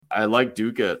I like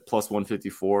Duke at plus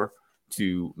 154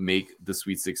 to make the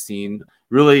Sweet 16.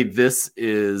 Really, this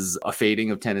is a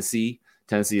fading of Tennessee.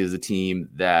 Tennessee is a team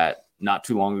that not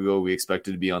too long ago we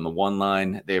expected to be on the one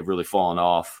line. They have really fallen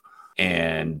off.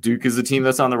 And Duke is a team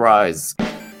that's on the rise.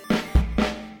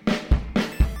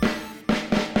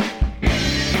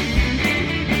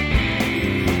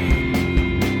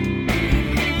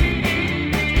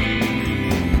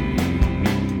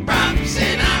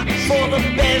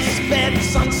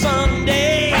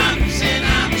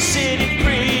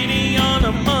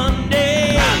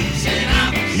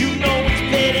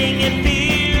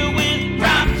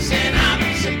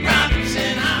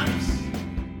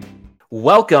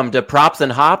 Welcome to Props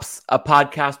and Hops, a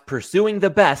podcast pursuing the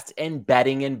best in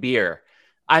betting and beer.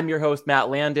 I'm your host, Matt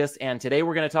Landis, and today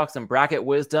we're going to talk some bracket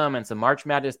wisdom and some March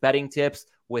Madness betting tips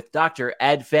with Dr.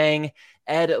 Ed Feng.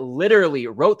 Ed literally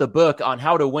wrote the book on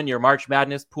how to win your March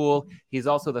Madness pool. He's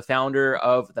also the founder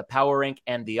of the Power Rank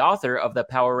and the author of the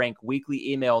Power Rank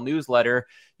weekly email newsletter.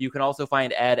 You can also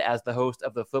find Ed as the host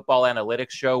of the Football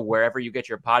Analytics Show wherever you get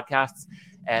your podcasts.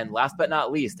 And last but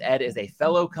not least, Ed is a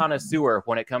fellow connoisseur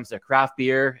when it comes to craft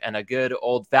beer and a good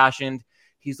old-fashioned.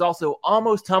 He's also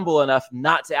almost humble enough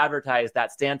not to advertise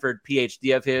that Stanford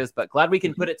PhD of his, but glad we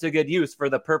can put it to good use for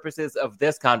the purposes of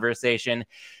this conversation.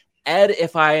 Ed,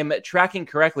 if I'm tracking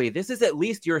correctly, this is at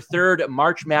least your third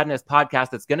March Madness podcast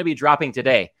that's going to be dropping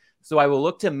today. So I will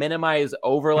look to minimize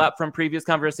overlap from previous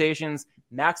conversations,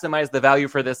 maximize the value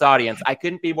for this audience. I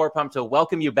couldn't be more pumped to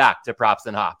welcome you back to Props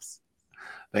and Hops.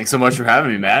 Thanks so much for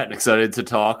having me, Matt. Excited to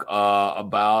talk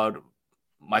about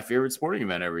my favorite sporting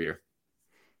event every year.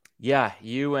 Yeah,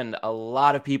 you and a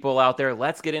lot of people out there.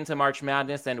 Let's get into March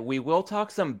Madness, and we will talk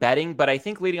some betting, but I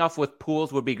think leading off with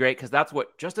pools would be great because that's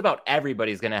what just about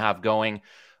everybody's going to have going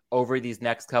over these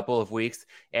next couple of weeks.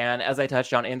 And as I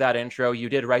touched on in that intro, you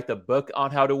did write the book on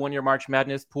how to win your March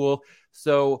Madness pool.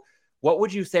 So what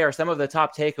would you say are some of the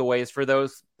top takeaways for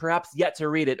those perhaps yet to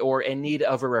read it or in need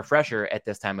of a refresher at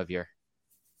this time of year?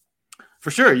 For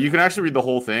sure. You can actually read the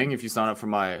whole thing if you sign up for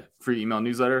my free email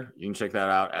newsletter. You can check that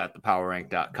out at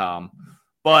thepowerrank.com.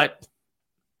 But,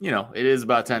 you know, it is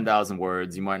about 10,000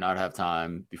 words. You might not have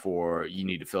time before you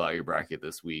need to fill out your bracket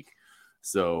this week.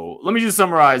 So let me just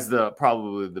summarize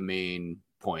probably the main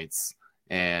points.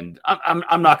 And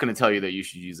I'm not going to tell you that you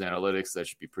should use analytics. That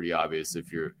should be pretty obvious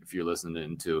if you're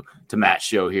listening to Matt's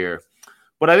show here.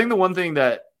 But I think the one thing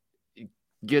that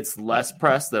gets less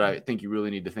press that I think you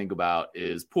really need to think about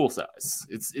is pool size.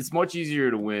 It's much easier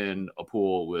to win a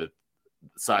pool with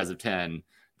the size of 10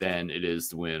 than it is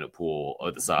to win a pool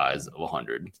of the size of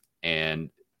 100.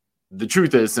 And the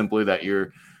truth is simply that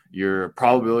your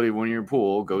probability of winning your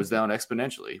pool goes down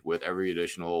exponentially with every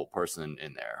additional person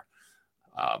in there.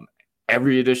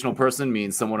 Every additional person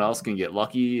means someone else can get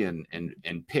lucky and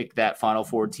pick that Final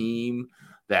Four team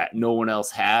that no one else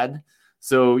had.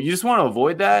 So you just want to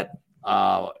avoid that. You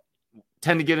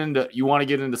want to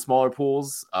get into smaller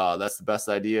pools. That's the best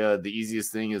idea. The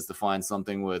easiest thing is to find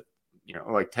something with,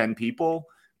 like 10 people,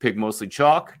 pick mostly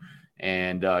chalk,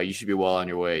 and you should be well on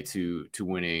your way to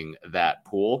winning that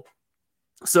pool.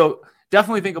 So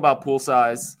definitely think about pool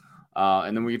size.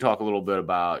 And then we can talk a little bit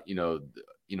about,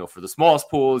 for the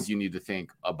smallest pools, you need to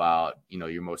think about,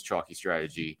 your most chalky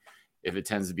strategy. If it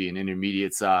tends to be an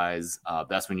intermediate size,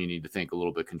 that's when you need to think a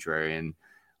little bit contrarian.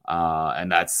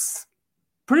 And that's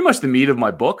pretty much the meat of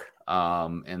my book.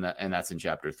 And that's in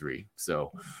chapter 3.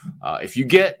 So if you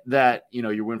get that,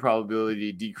 your win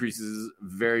probability decreases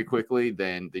very quickly,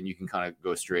 then you can kind of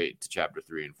go straight to chapter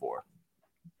 3 and 4.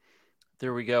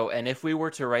 There we go. And if we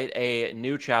were to write a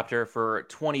new chapter for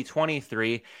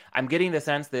 2023, I'm getting the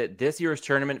sense that this year's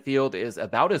tournament field is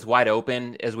about as wide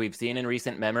open as we've seen in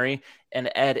recent memory.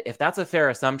 And Ed, if that's a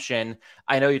fair assumption,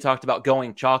 I know you talked about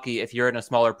going chalky if you're in a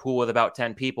smaller pool with about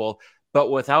 10 people, but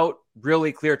without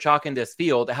really clear chalk in this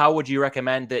field, how would you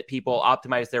recommend that people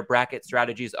optimize their bracket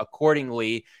strategies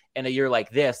accordingly in a year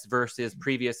like this versus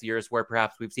previous years where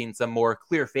perhaps we've seen some more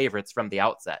clear favorites from the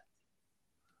outset?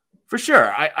 For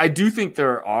sure. I do think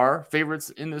there are favorites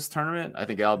in this tournament. I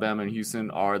think Alabama and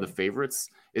Houston are the favorites.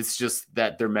 It's just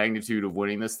that their magnitude of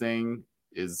winning this thing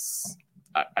is,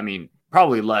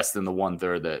 probably less than the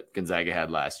 1/3 that Gonzaga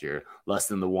had last year, less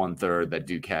than the 1/3 that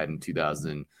Duke had in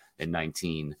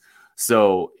 2019.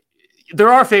 So there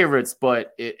are favorites,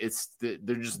 but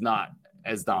they're just not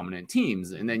as dominant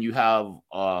teams. And then you have,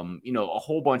 a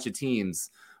whole bunch of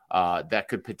teams that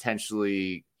could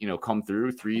potentially, come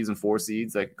through, 3s and 4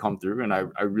 seeds that could come through. And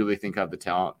I really think have the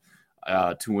talent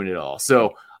to win it all.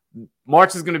 So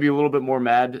March is going to be a little bit more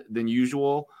mad than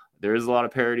usual. There is a lot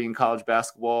of parity in college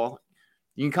basketball.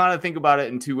 you can kind of think about it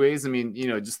in two ways. I mean,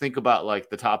 just think about like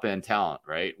the top end talent,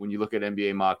 right? When you look at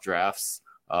NBA mock drafts,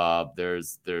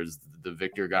 there's the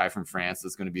Victor guy from France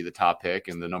that's going to be the top pick,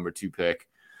 and the number 2 pick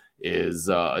is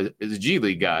a G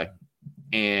League guy.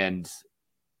 And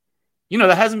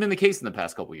that hasn't been the case in the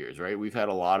past couple of years, right? We've had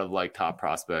a lot of like top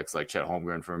prospects like Chet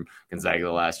Holmgren from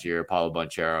Gonzaga last year, Paulo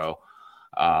Banchero,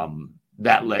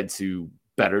 that led to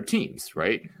better teams,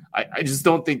 right? I just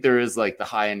don't think there is like the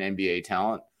high-end NBA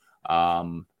talent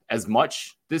as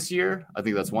much this year. I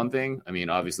think that's one thing. I mean,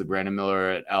 obviously Brandon Miller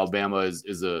at Alabama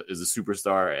is a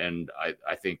superstar, and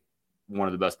I think one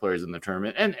of the best players in the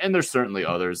tournament. And there's certainly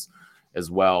others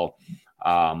as well.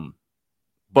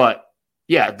 But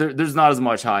yeah, there's not as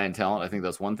much high-end talent. I think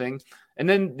that's one thing. And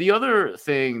then the other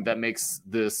thing that makes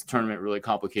this tournament really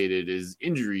complicated is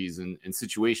injuries and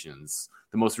situations.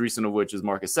 The most recent of which is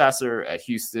Marcus Sasser at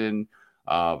Houston,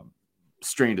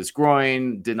 strained his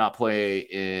groin, did not play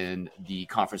in the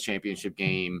conference championship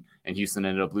game, and Houston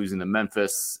ended up losing to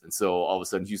Memphis. And so all of a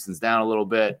sudden Houston's down a little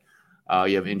bit.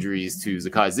 You have injuries to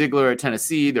Zakai Ziegler at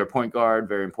Tennessee, their point guard,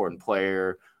 very important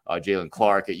player. Jalen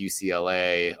Clark at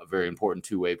UCLA, a very important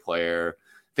two-way player.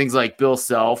 Things like Bill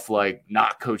Self, like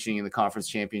not coaching in the conference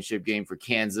championship game for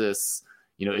Kansas.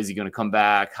 Is he going to come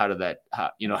back? How does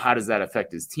that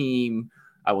affect his team?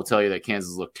 I will tell you that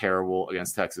Kansas looked terrible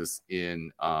against Texas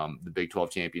in the Big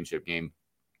 12 championship game.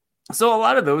 So a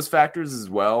lot of those factors as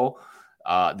well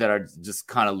that are just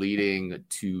kind of leading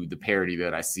to the parity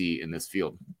that I see in this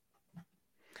field.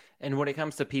 And when it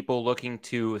comes to people looking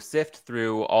to sift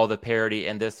through all the parity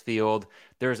in this field,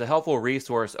 there's a helpful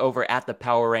resource over at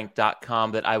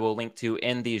thepowerrank.com that I will link to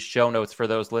in these show notes for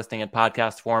those listening in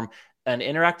podcast form, an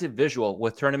interactive visual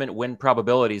with tournament win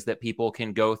probabilities that people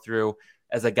can go through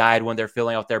as a guide when they're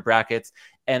filling out their brackets.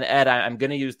 And Ed, I'm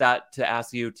going to use that to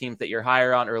ask you teams that you're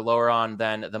higher on or lower on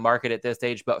than the market at this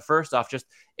stage. But first off, just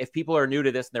if people are new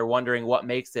to this and they're wondering what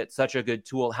makes it such a good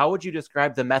tool, how would you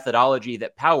describe the methodology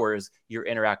that powers your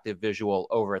interactive visual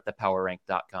over at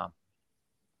thepowerrank.com?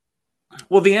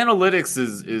 Well, the analytics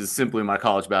is simply my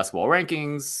college basketball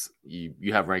rankings.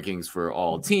 You have rankings for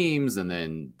all teams, and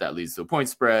then that leads to a point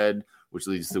spread, which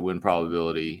leads to win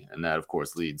probability. And that, of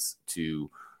course, leads to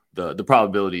the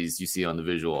probabilities you see on the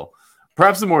visual.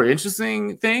 Perhaps the more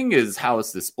interesting thing is how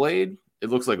it's displayed. It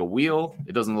looks like a wheel.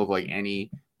 It doesn't look like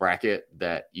any bracket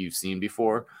that you've seen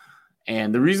before.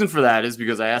 And the reason for that is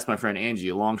because I asked my friend Angie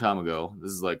a long time ago.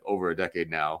 This is like over a decade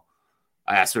now.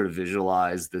 I asked her to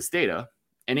visualize this data.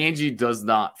 And Angie does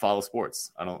not follow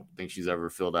sports. I don't think she's ever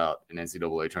filled out an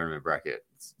NCAA tournament bracket.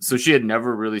 So she had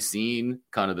never really seen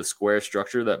kind of the square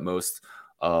structure that most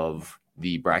of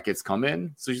the brackets come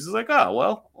in. So she's like,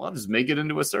 well, I'll just make it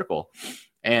into a circle.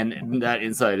 And that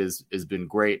insight has been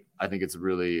great. I think it's a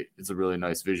really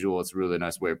nice visual. It's a really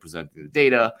nice way of presenting the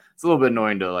data. It's a little bit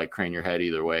annoying to like crane your head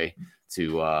either way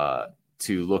to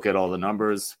look at all the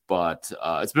numbers, but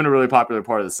it's been a really popular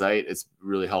part of the site. It's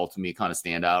really helped me kind of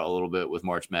stand out a little bit with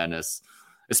March Madness,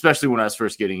 especially when I was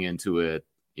first getting into it,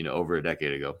 over a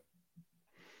decade ago.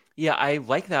 Yeah, I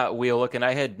like that wheel look, and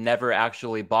I had never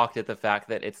actually balked at the fact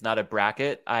that it's not a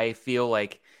bracket. I feel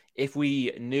like if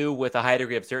we knew with a high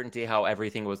degree of certainty how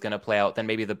everything was going to play out, then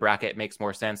maybe the bracket makes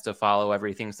more sense to follow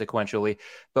everything sequentially.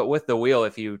 But with the wheel,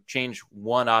 if you change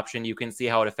one option, you can see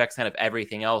how it affects kind of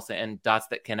everything else, and dots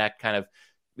that connect kind of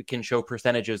can show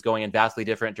percentages going in vastly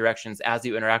different directions as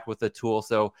you interact with the tool.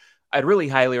 So I'd really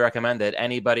highly recommend that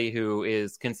anybody who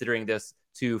is considering this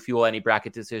to fuel any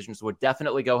bracket decisions would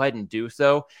definitely go ahead and do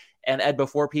so. And Ed,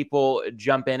 before people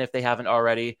jump in, if they haven't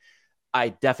already, I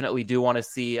definitely do want to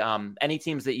see any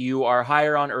teams that you are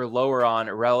higher on or lower on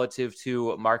relative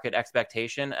to market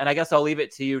expectation. And I guess I'll leave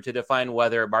it to you to define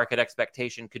whether market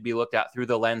expectation could be looked at through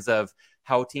the lens of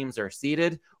how teams are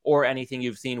seeded or anything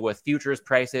you've seen with futures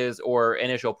prices or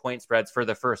initial point spreads for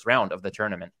the first round of the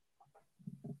tournament.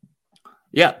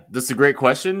 Yeah, that's a great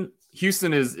question.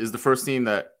 Houston is the first team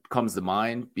that comes to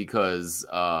mind because,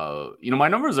 my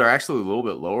numbers are actually a little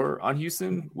bit lower on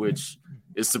Houston, which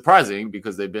is surprising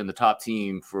because they've been the top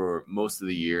team for most of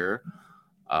the year.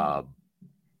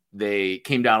 They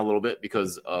came down a little bit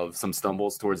because of some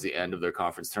stumbles towards the end of their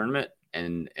conference tournament,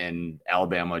 and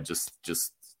Alabama just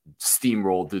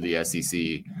steamrolled through the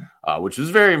SEC, which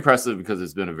was very impressive because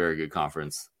it's been a very good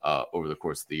conference over the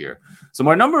course of the year. So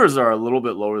my numbers are a little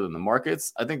bit lower than the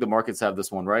markets. I think the markets have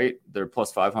this one right. They're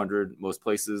plus 500 most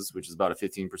places, which is about a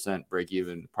 15%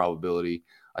 break-even probability.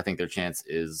 I think their chance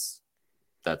is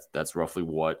that's roughly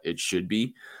what it should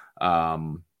be.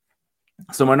 So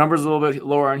my numbers are a little bit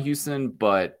lower on Houston,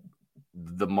 but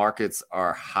the markets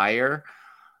are higher.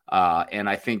 And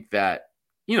I think that,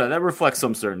 that reflects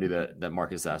some certainty that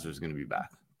Marcus Sasser is going to be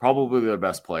back. probably their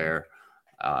best player.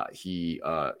 He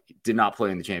did not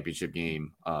play in the championship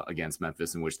game against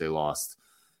Memphis, in which they lost.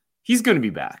 He's going to be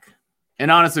back. And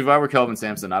honestly, if I were Kelvin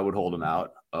Sampson, I would hold him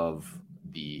out of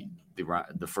the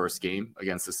first game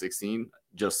against the 16,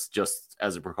 just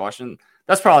as a precaution.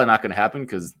 That's probably not going to happen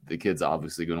because the kid's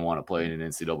obviously going to want to play in an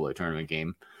NCAA tournament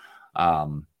game.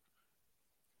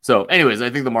 So anyways, I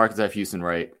think the markets have Houston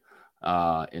right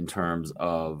in terms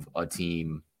of a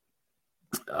team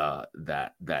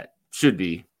that should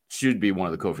be one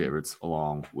of the co-favorites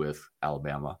along with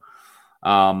Alabama.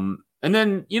 And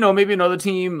then, maybe another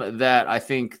team that I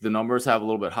think the numbers have a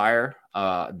little bit higher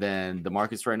than the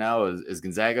markets right now is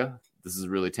Gonzaga. This is a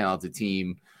really talented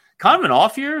team. Kind of an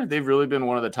off year. They've really been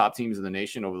one of the top teams in the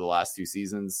nation over the last 2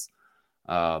 seasons.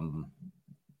 And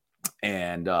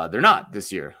they're not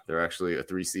this year. They're actually a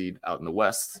 3 seed out in the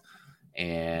West.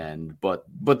 But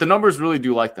the numbers really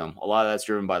do like them. A lot of that's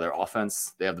driven by their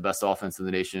offense. They have the best offense in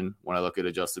the nation. When I look at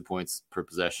adjusted points per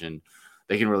possession,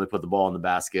 they can really put the ball in the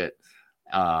basket.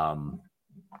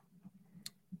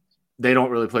 They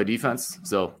don't really play defense,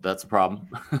 so that's a problem.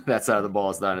 That side of the ball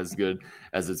is not as good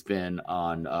as it's been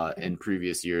on in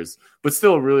previous years, but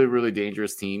still a really, really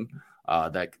dangerous team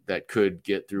that could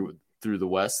get through the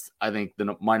West. I think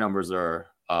my numbers are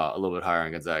a little bit higher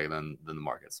on Gonzaga than the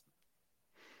markets.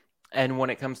 And when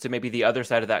it comes to maybe the other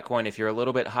side of that coin, if you're a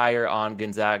little bit higher on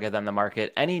Gonzaga than the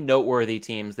market, any noteworthy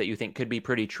teams that you think could be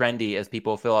pretty trendy as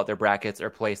people fill out their brackets or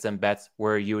place some bets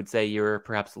where you would say you're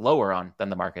perhaps lower on than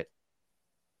the market?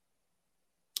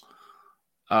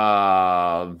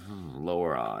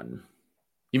 Lower on.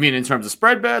 You mean in terms of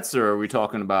spread bets, or are we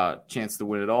talking about chance to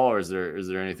win it all, or is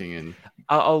there anything in?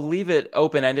 I'll leave it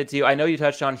open-ended to you. I know you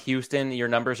touched on Houston. Your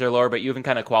numbers are lower, but you even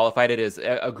kind of qualified it as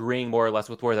agreeing more or less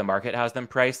with where the market has them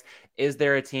priced. Is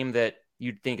there a team that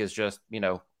you think is just,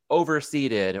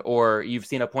 overseeded, or you've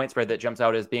seen a point spread that jumps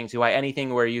out as being too high?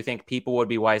 Anything where you think people would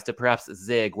be wise to perhaps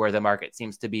zig where the market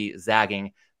seems to be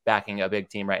zagging, backing a big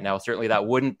team right now? Certainly that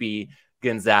wouldn't be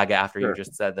Gonzaga after you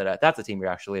just said that that's a team you're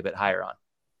actually a bit higher on.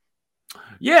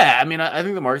 Yeah, I mean, I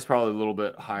think the market's probably a little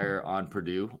bit higher on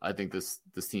Purdue. I think this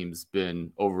team's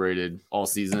been overrated all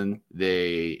season.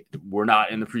 They were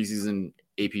not in the preseason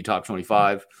AP Top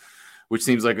 25, which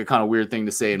seems like a kind of weird thing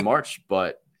to say in March,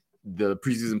 but the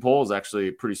preseason poll is actually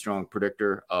a pretty strong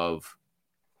predictor of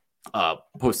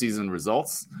postseason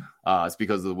results. It's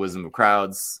because of the wisdom of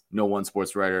crowds. No one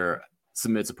sports writer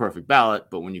submits a perfect ballot,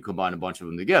 but when you combine a bunch of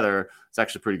them together, it's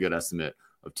actually a pretty good estimate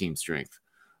of team strength.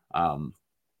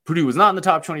 Purdue was not in the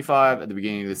top 25 at the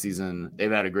beginning of the season.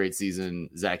 They've had a great season.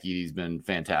 Zach Edey's been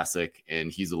fantastic,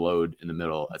 and he's a load in the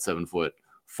middle at 7'4".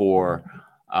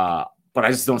 But I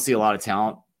just don't see a lot of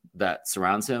talent that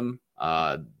surrounds him.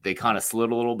 They kind of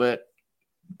slid a little bit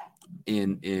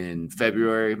in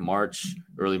February,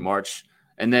 early March,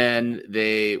 and then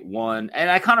they won.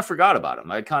 And I kind of forgot about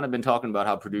him. I'd kind of been talking about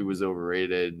how Purdue was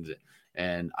overrated,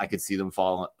 and I could see them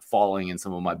falling in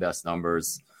some of my best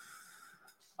numbers.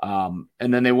 And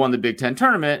then they won the Big Ten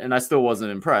tournament, and I still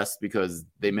wasn't impressed because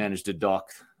they managed to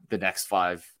duck the next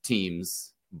 5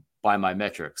 teams by my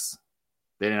metrics.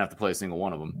 They didn't have to play a single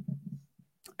one of them.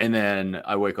 And then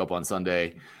I wake up on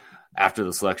Sunday after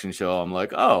the selection show. I'm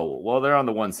like, oh, well, they're on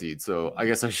the 1 seed, so I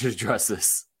guess I should address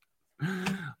this.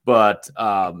 But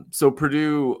so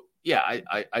Purdue, yeah,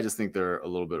 I just think they're a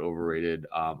little bit overrated.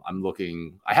 I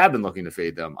have been looking to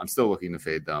fade them. I'm still looking to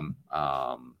fade them.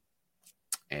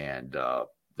 And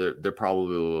they're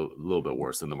probably a little bit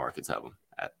worse than the markets have them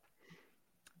at.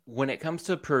 When it comes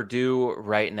to Purdue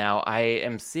right now, I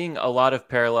am seeing a lot of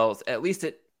parallels, at least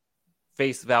at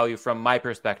face value from my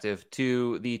perspective,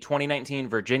 to the 2019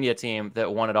 Virginia team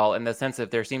that won it all, in the sense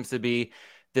that there seems to be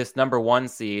this number 1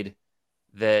 seed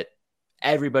that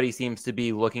everybody seems to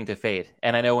be looking to fade.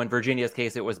 And I know in Virginia's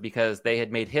case, it was because they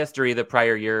had made history the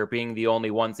prior year being the only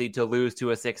 1 seed to lose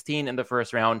to a 16 in the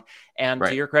first round. And right.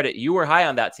 To your credit, you were high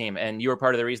on that team, and you were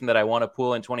part of the reason that I won a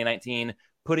pool in 2019,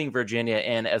 putting Virginia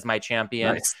in as my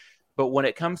champion. Nice. But when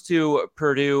it comes to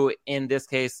Purdue, in this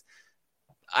case,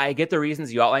 I get the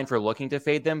reasons you outlined for looking to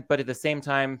fade them, but at the same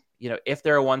time, if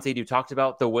they're a 1 seed, you talked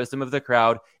about the wisdom of the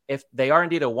crowd. If they are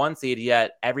indeed a 1 seed,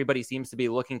 yet everybody seems to be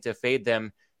looking to fade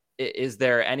them, is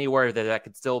there anywhere that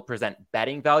could still present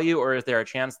betting value, or is there a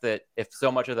chance that if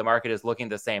so much of the market is looking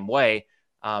the same way,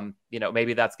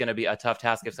 maybe that's going to be a tough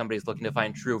task if somebody's looking to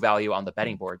find true value on the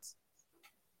betting boards?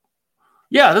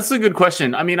 Yeah, that's a good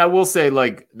question. I mean, I will say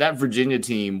that Virginia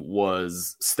team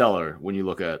was stellar when you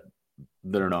look at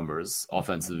their numbers,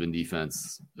 offensive and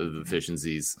defense of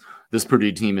efficiencies. This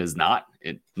Purdue team is not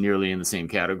nearly in the same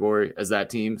category as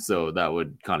that team. So that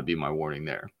would kind of be my warning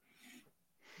there.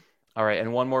 All right.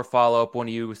 And one more follow up. When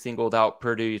you singled out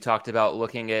Purdue, you talked about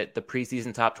looking at the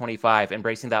preseason top 25,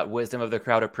 embracing that wisdom of the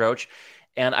crowd approach.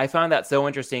 And I found that so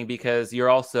interesting because you're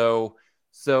also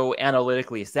so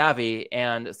analytically savvy,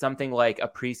 and something like a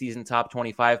preseason top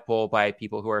 25 poll by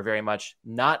people who are very much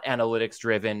not analytics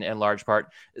driven in large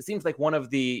part, it seems like one of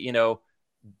the,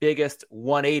 biggest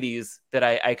 180s that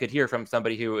I could hear from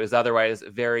somebody who is otherwise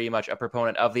very much a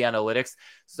proponent of the analytics.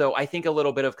 So I think a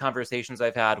little bit of conversations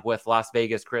I've had with Las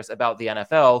Vegas Chris about the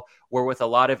NFL were with a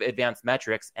lot of advanced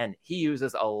metrics, and he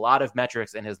uses a lot of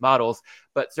metrics in his models,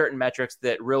 but certain metrics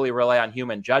that really rely on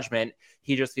human judgment,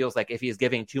 he just feels like if he's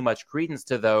giving too much credence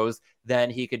to those, then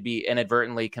he could be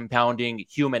inadvertently compounding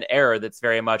human error that's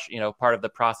very much, part of the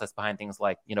process behind things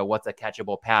like, what's a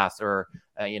catchable pass, or,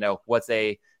 what's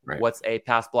a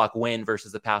pass block win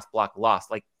versus a pass block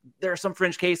loss. Like, there are some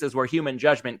fringe cases where human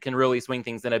judgment can really swing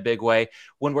things in a big way.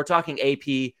 When we're talking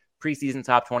AP preseason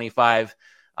top 25,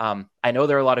 I know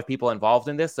there are a lot of people involved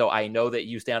in this, so I know that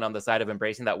you stand on the side of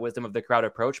embracing that wisdom of the crowd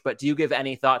approach, but do you give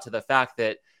any thought to the fact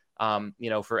that,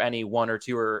 for any one or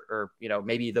two or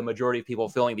maybe the majority of people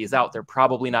filling these out, they're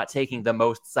probably not taking the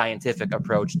most scientific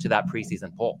approach to that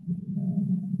preseason poll?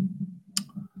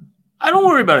 I don't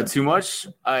worry about it too much.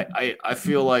 I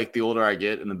feel like the older I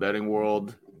get in the betting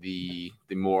world, the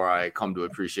more I come to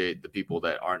appreciate the people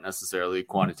that aren't necessarily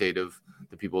quantitative,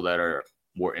 the people that are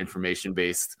more information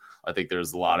based. I think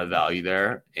there's a lot of value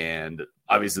there. And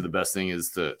obviously the best thing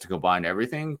is to combine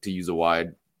everything, to use a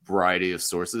wide variety of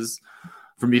sources.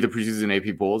 For me, the preseason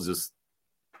AP poll is just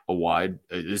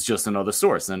it's just another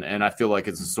source. And I feel like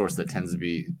it's a source that tends to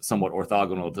be somewhat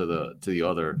orthogonal to the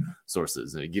other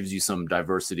sources. And it gives you some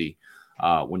diversity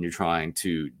when you're trying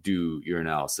to do your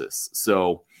analysis.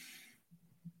 So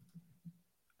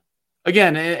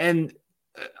again, and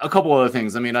a couple other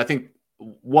things. I mean, I think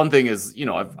one thing is,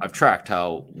 I've tracked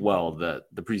how well that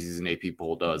the preseason AP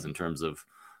poll does in terms of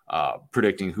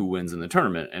predicting who wins in the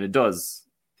tournament. And it does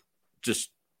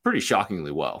just pretty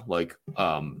shockingly well. Like,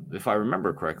 if I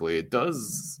remember correctly, it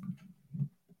does.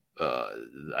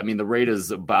 The rate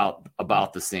is about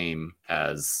the same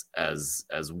as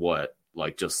what,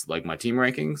 like, just like my team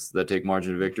rankings that take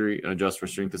margin of victory and adjust for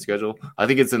strength of schedule. I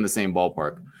think it's in the same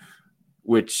ballpark,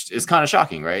 which is kind of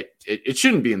shocking, right? It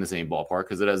shouldn't be in the same ballpark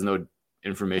because it has no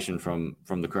information from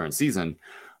the current season,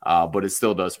 but it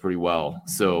still does pretty well.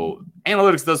 So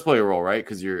analytics does play a role, right?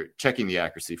 Because you're checking the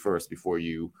accuracy first before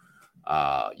you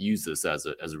use this as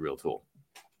a real tool.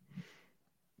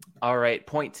 All right,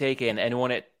 point taken. And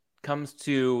when it comes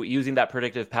to using that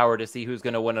predictive power to see who's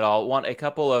going to win it all, I want a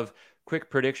couple of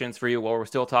quick predictions for you while we're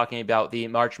still talking about the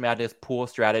March Madness pool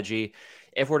strategy.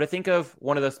 If we're to think of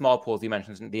one of the small pools you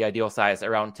mentioned, the ideal size,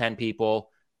 around 10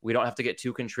 people, we don't have to get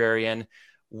too contrarian.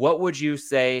 What would you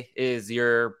say is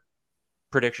your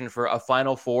prediction for a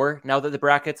Final Four now that the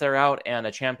brackets are out, and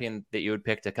a champion that you would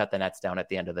pick to cut the nets down at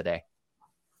the end of the day?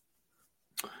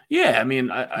 Yeah, I mean,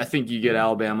 I think you get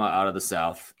Alabama out of the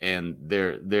South, and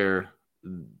they're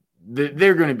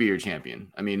going to be your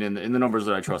champion. I mean, in the numbers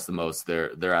that I trust the most,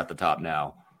 they're at the top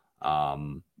now.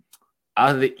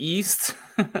 Out of the East,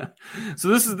 so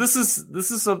this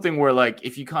is something where, like,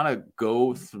 if you kind of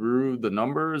go through the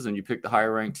numbers and you pick the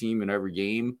higher ranked team in every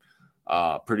game,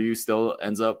 Purdue still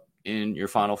ends up in your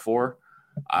Final Four.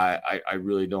 I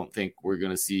really don't think we're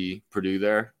going to see Purdue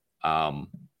there,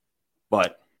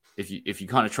 but if you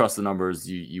kind of trust the numbers,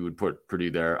 you would put Purdue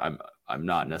there. I'm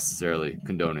not necessarily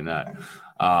condoning that.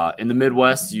 In the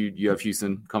Midwest, you have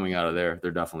Houston coming out of there.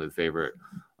 They're definitely the favorite.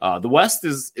 The West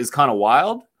is kind of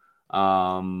wild.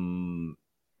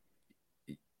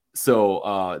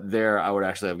 So there I would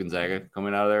actually have Gonzaga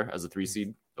coming out of there as a 3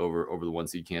 seed over the 1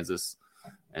 seed Kansas.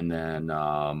 And then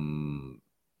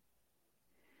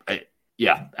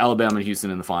Alabama and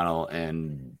Houston in the final,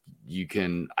 and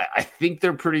I think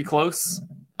they're pretty close.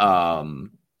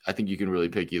 I think you can really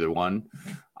pick either one.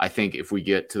 I think if we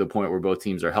get to the point where both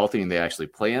teams are healthy and they actually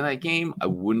play in that game, I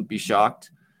wouldn't be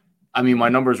shocked. I mean, my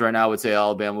numbers right now would say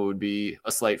Alabama would be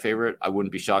a slight favorite. I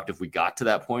wouldn't be shocked if we got to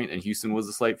that point and Houston was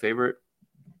a slight favorite.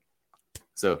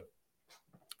 So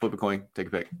flip a coin, take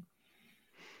a pick.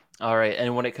 All right.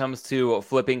 And when it comes to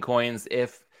flipping coins,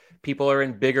 if people are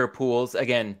in bigger pools,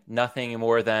 again, nothing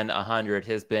more than 100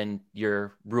 has been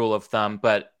your rule of thumb,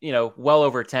 but, well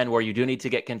over 10 where you do need to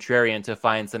get contrarian to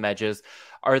find some edges.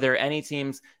 Are there any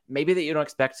teams maybe that you don't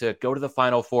expect to go to the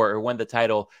Final Four or win the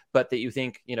title, but that you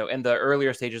think, in the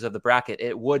earlier stages of the bracket,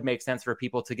 it would make sense for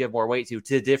people to give more weight to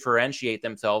differentiate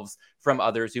themselves from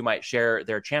others who might share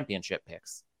their championship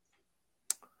picks?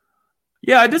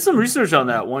 Yeah, I did some research on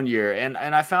that one year, and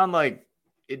I found like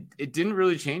it didn't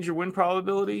really change your win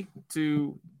probability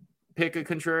to pick a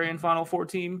contrarian Final Four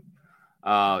team.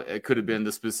 It could have been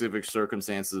the specific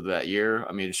circumstances of that year.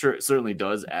 I mean, it certainly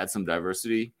does add some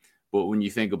diversity. But when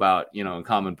you think about, in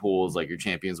common pools, like your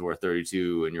champion's worth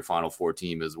 32 and your Final Four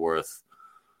team is worth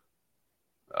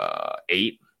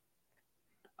 8,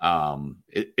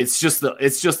 it's just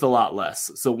a lot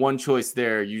less. So one choice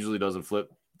there usually doesn't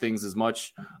flip things as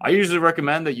much. I usually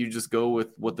recommend that you just go with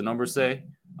what the numbers say,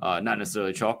 not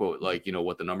necessarily chalk, but like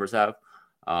what the numbers have.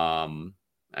 I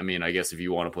mean, I guess if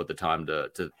you want to put the time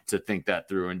to think that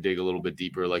through and dig a little bit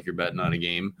deeper, like you're betting on a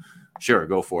game, sure,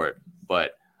 go for it.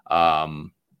 But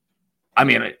I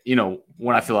mean,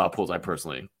 when I fill out pools, I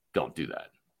personally don't do that.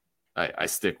 I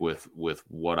stick with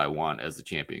what I want as the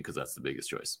champion because that's the biggest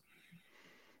choice.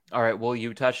 All right. Well,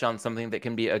 you touched on something that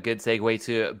can be a good segue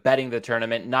to betting the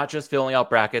tournament, not just filling out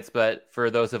brackets, but for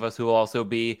those of us who will also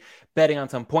be betting on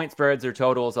some point spreads or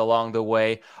totals along the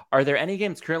way. Are there any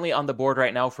games currently on the board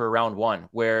right now for round 1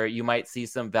 where you might see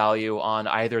some value on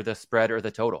either the spread or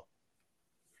the total?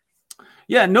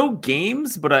 Yeah, no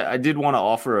games, but I did want to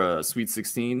offer a Sweet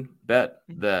 16 bet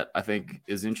that I think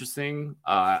is interesting.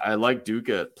 I like Duke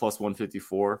at plus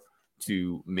 154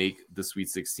 to make the Sweet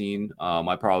 16.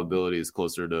 My probability is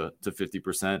closer to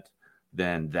 50%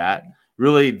 than that.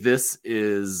 Really, this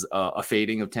is a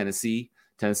fading of Tennessee.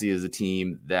 Tennessee is a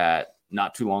team that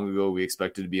not too long ago we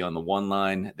expected to be on the 1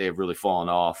 line. They have really fallen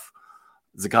off.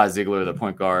 Zakai Ziegler, the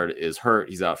point guard, is hurt.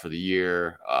 He's out for the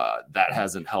year. That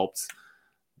hasn't helped.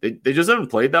 They just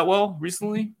haven't played that well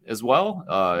recently as well.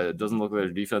 It doesn't look like their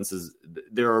defense is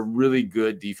 – they're a really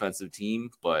good defensive team,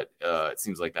 but it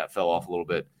seems like that fell off a little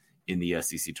bit in the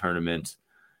SEC tournament.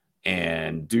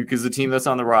 And Duke is a team that's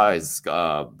on the rise.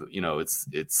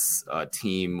 It's a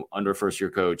team under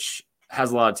first-year coach,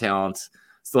 has a lot of talent,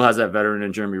 still has that veteran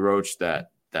in Jeremy Roach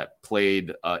that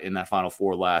played in that Final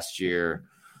Four last year.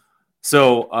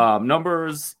 So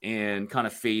numbers and kind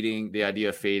of fading – the idea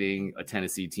of fading a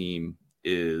Tennessee team –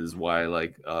 is why I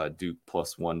like Duke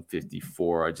plus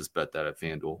 154. I just bet that at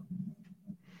FanDuel.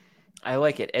 I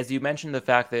like it. As you mentioned, the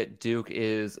fact that Duke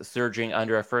is surging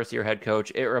under a first-year head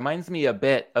coach, it reminds me a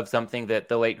bit of something that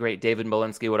the late, great David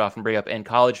Malinsky would often bring up in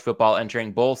college football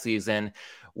entering bowl season,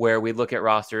 where we look at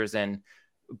rosters and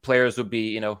players would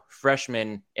be,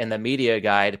 freshmen in the media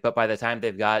guide, but by the time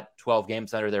they've got 12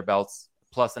 games under their belts,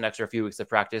 plus an extra few weeks of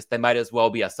practice, they might as well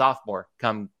be a sophomore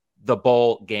come the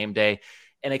bowl game day.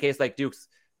 In a case like Duke's,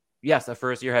 yes, a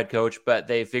first-year head coach, but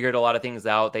they figured a lot of things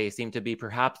out. They seem to be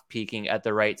perhaps peaking at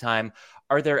the right time.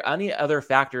 Are there any other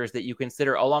factors that you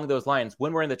consider along those lines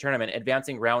when we're in the tournament,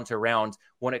 advancing round to round,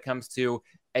 when it comes to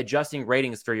adjusting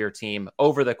ratings for your team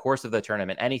over the course of the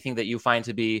tournament? Anything that you find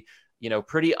to be,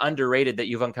 pretty underrated that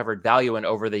you've uncovered value in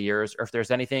over the years, or if there's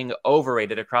anything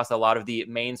overrated across a lot of the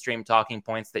mainstream talking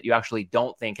points that you actually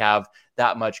don't think have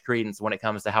that much credence when it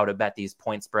comes to how to bet these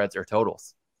point spreads or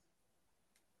totals?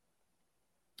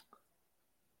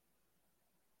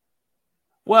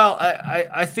 Well,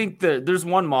 I think that there's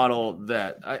one model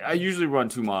that I usually run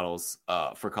 2 models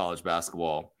for college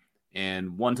basketball,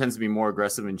 and one tends to be more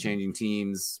aggressive in changing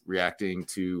teams, reacting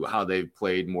to how they've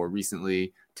played more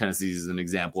recently. Tennessee is an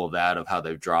example of that, of how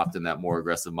they've dropped in that more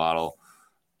aggressive model.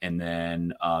 And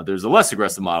then there's a less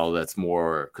aggressive model that's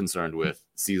more concerned with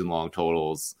season-long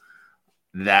totals.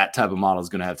 That type of model is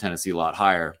going to have Tennessee a lot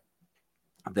higher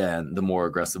than the more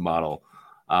aggressive model.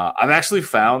 I've actually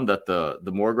found that the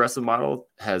more aggressive model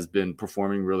has been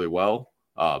performing really well,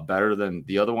 better than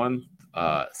the other one.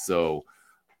 So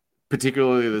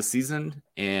particularly this season.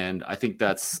 And I think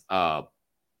that's part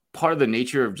of the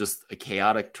nature of just a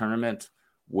chaotic tournament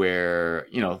where,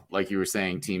 like you were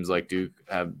saying, teams like Duke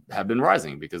have been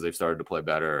rising because they've started to play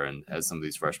better. And as some of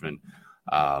these freshmen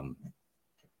are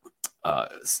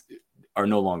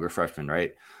no longer freshmen,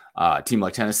 right? A team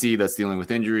like Tennessee that's dealing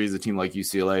with injuries, a team like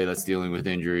UCLA that's dealing with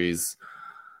injuries.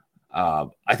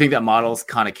 I think that model is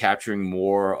kind of capturing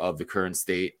more of the current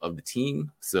state of the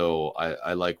team. So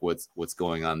I like what's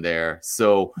going on there.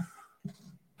 So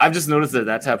I've just noticed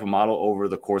that type of model over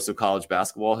the course of college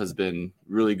basketball has been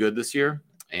really good this year.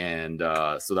 And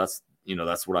so that's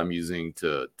what I'm using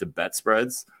to bet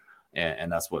spreads.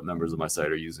 And that's what members of my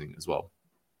site are using as well.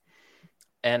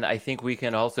 And I think we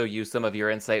can also use some of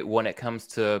your insight when it comes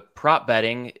to prop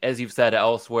betting. As you've said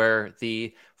elsewhere,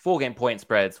 the full game point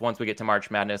spreads, once we get to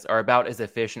March Madness, are about as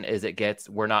efficient as it gets.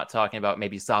 We're not talking about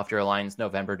maybe softer lines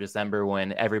November, December,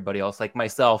 when everybody else, like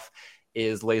myself,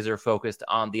 is laser focused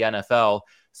on the NFL.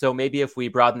 So maybe if we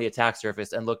broaden the attack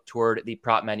surface and look toward the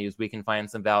prop menus, we can find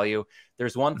some value.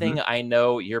 There's one thing I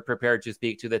know you're prepared to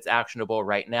speak to that's actionable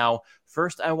right now.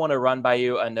 First, I want to run by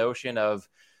you a notion of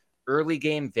early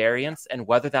game variance and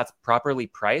whether that's properly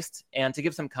priced. And to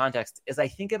give some context, as I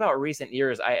think about recent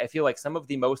years, I feel like some of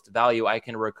the most value I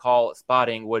can recall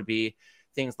spotting would be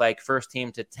things like first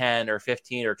team to 10 or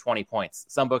 15 or 20 points.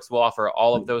 Some books will offer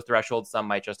all of those thresholds. Some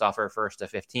might just offer first to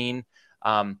 15.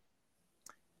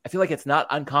 I feel like it's not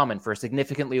uncommon for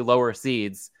significantly lower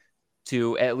seeds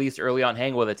to at least early on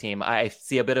hang with a team. I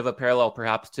see a bit of a parallel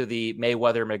perhaps to the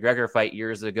Mayweather-McGregor fight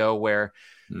years ago where,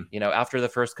 after the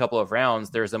first couple of rounds,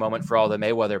 there's a moment for all the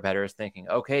Mayweather bettors thinking,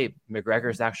 okay,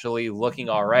 McGregor's actually looking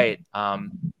all right.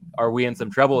 Are we in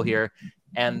some trouble here?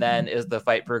 And then as the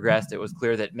fight progressed, it was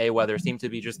clear that Mayweather seemed to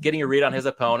be just getting a read on his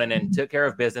opponent and took care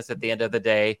of business at the end of the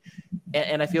day.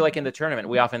 And I feel like in the tournament,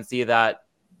 we often see that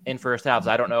in first halves.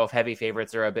 I don't know if heavy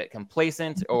favorites are a bit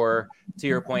complacent or, to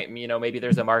your point, maybe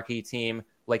there's a marquee team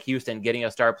like Houston getting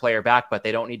a star player back, but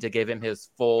they don't need to give him his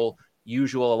full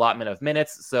usual allotment of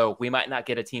minutes. So we might not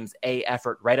get a team's A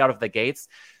effort right out of the gates.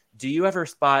 Do you ever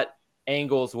spot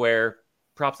angles where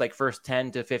props like first 10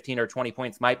 to 15 or 20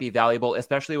 points might be valuable,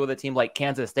 especially with a team like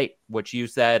Kansas State, which you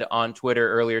said on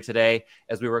Twitter earlier today,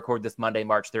 as we record this Monday,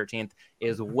 March 13th,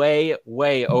 is way,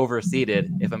 way overseeded,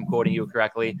 if I'm quoting you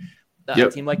correctly. A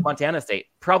team like Montana State,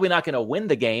 probably not going to win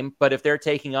the game, but if they're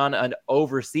taking on an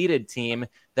overseeded team,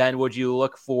 then would you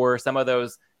look for some of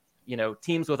those,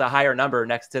 teams with a higher number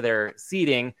next to their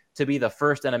seeding to be the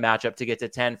first in a matchup to get to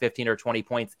 10, 15, or 20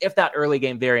 points if that early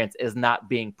game variance is not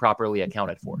being properly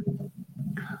accounted for?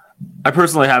 I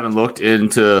personally haven't looked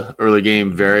into early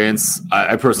game variance.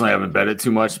 I personally haven't betted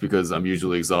too much because I'm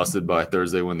usually exhausted by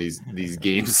Thursday when these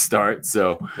games start.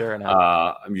 So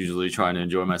I'm usually trying to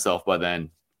enjoy myself by then.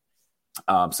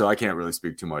 So I can't really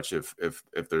speak too much if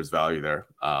there's value there.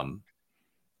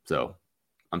 So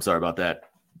I'm sorry about that.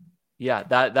 Yeah,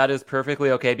 that is perfectly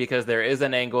okay, because there is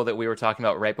an angle that we were talking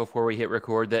about right before we hit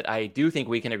record that I do think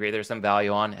we can agree there's some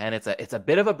value on, and it's a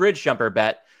bit of a bridge jumper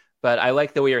bet, but I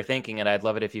like the way you're thinking, and I'd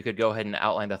love it if you could go ahead and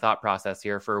outline the thought process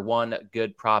here for one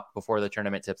good prop before the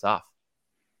tournament tips off.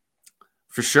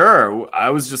 For sure. I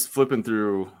was just flipping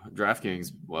through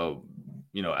DraftKings, well,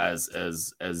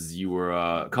 as you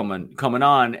were coming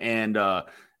on, and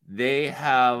they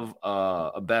have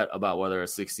a bet about whether a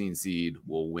 16 seed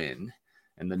will win,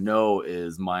 and the no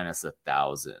is minus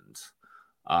 1,000.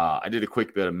 I did a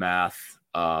quick bit of math.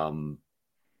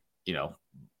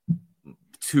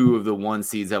 Two of the one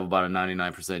seeds have about a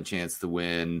 99% chance to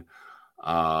win.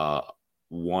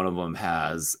 One of them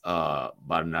has about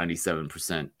a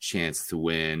 97% chance to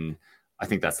win. I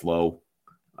think that's low.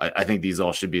 I think these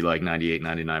all should be like 98,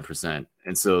 99%.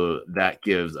 And so that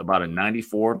gives about a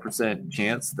 94%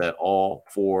 chance that all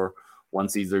four one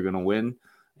seeds are going to win.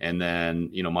 And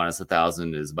then, minus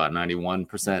 1,000 is about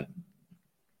 91%.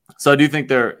 So I do think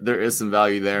there is some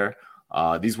value there.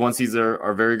 These one seeds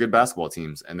are very good basketball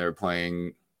teams, and they're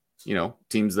playing,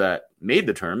 teams that made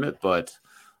the tournament, but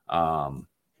are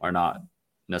not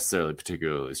necessarily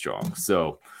particularly strong.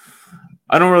 So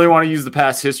I don't really want to use the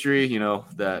past history,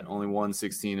 that only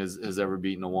 116 has ever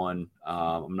beaten a one.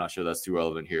 I'm not sure that's too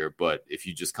relevant here, but if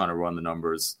you just kind of run the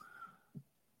numbers,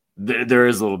 there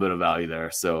is a little bit of value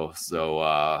there. So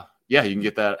you can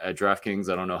get that at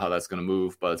DraftKings. I don't know how that's going to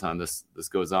move by the time this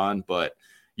goes on, but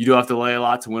you do have to lay a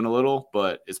lot to win a little,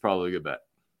 but it's probably a good bet.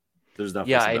 There's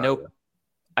definitely some value there.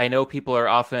 I know people are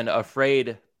often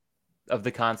afraid of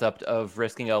the concept of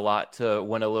risking a lot to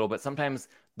win a little, but sometimes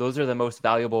those are the most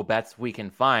valuable bets we can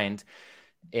find.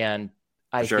 And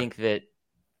I think that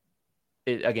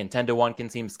again, 10-1 can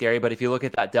seem scary, but if you look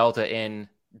at that delta in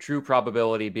true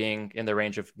probability being in the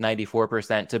range of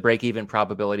 94% to break even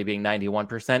probability being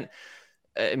 91%.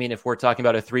 I mean, if we're talking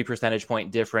about a 3 percentage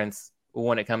point difference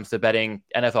when it comes to betting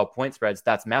NFL point spreads,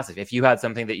 that's massive. If you had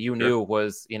something that you knew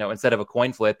was, instead of a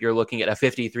coin flip, you're looking at a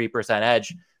 53%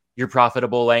 edge, you're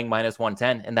profitable laying minus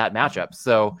 110 in that matchup.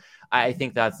 So I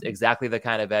think that's exactly the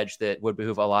kind of edge that would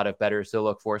behoove a lot of bettors to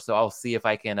look for. So I'll see if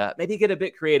I can maybe get a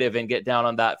bit creative and get down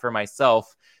on that for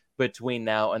myself between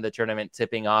now and the tournament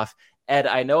tipping off. Ed,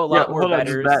 I know a lot more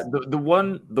bettors.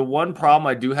 The one problem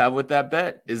I do have with that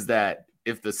bet is that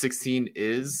if the 16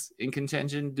 is in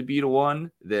contention to beat a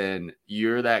one, then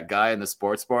you're that guy in the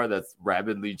sports bar that's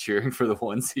rabidly cheering for the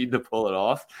one seed to pull it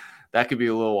off. That could be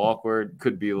a little awkward,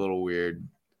 could be a little weird.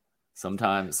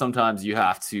 Sometimes you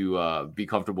have to be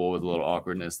comfortable with a little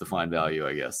awkwardness to find value,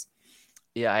 I guess.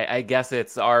 Yeah, I guess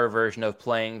it's our version of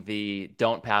playing the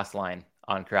don't pass line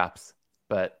on craps.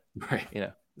 But,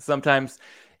 sometimes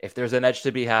if there's an edge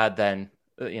to be had, then,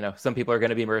 some people are going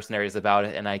to be mercenaries about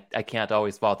it. And I can't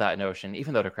always fault that notion.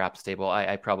 Even though the craps table,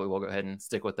 I probably will go ahead and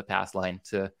stick with the pass line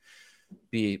to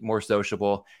be more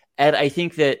sociable. Ed, I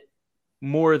think that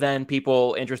more than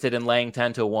people interested in laying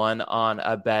 10-1 on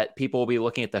a bet, people will be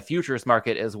looking at the futures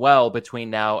market as well between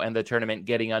now and the tournament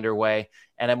getting underway.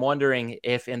 And I'm wondering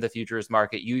if in the futures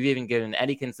market, you've even given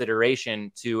any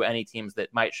consideration to any teams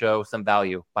that might show some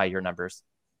value by your numbers.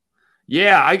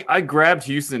 Yeah, I grabbed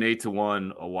Houston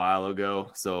 8-1 a while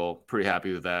ago, so pretty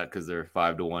happy with that because they're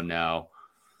 5-1 now.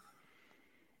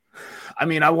 I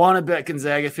mean, I want to bet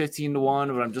Gonzaga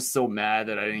 15-1, but I'm just so mad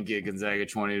that I didn't get Gonzaga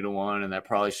 20-1, and that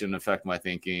probably shouldn't affect my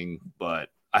thinking, but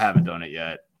I haven't done it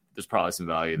yet. There's probably some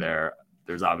value there.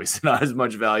 There's obviously not as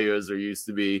much value as there used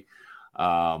to be.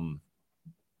 Yeah,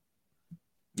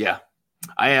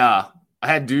 I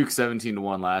had Duke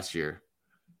 17-1 last year,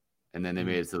 and then they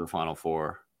made it to the Final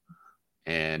Four,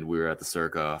 and we were at the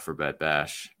Circa for Bet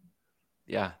Bash.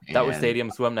 Yeah, that was Stadium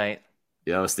Swim Night.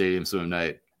 Yeah, that was Stadium Swim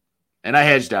Night. And I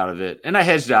hedged out of it.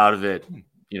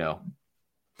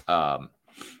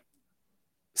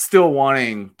 Still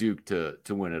wanting Duke to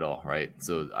win it all, right?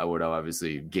 So I would have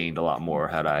obviously gained a lot more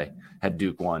had I had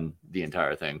Duke won the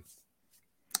entire thing.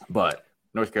 But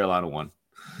North Carolina won.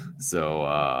 So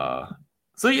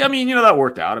yeah, I mean, that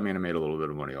worked out. I mean, I made a little bit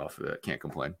of money off of it. Can't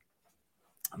complain.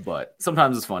 But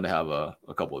sometimes it's fun to have a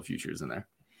couple of futures in there.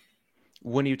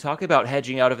 When you talk about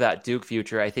hedging out of that Duke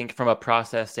future, I think from a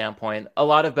process standpoint, a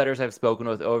lot of bettors I've spoken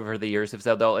with over the years have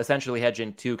said they'll essentially hedge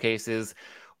in two cases.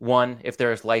 One, if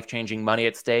there's life-changing money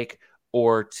at stake,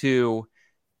 or two,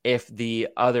 if the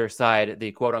other side,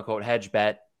 the quote-unquote hedge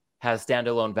bet, has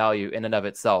standalone value in and of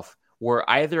itself. Were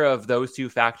either of those two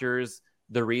factors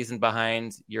the reason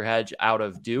behind your hedge out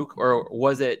of Duke, or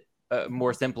was it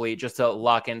more simply just to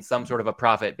lock in some sort of a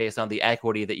profit based on the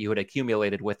equity that you had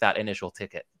accumulated with that initial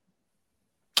ticket?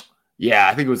 Yeah,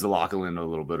 I think it was to lock in a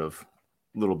little bit of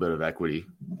equity.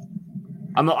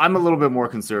 I'm a little bit more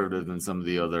conservative than some of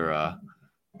the other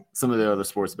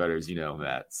sports bettors,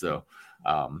 Matt. So,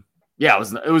 yeah,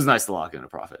 it was nice to lock in a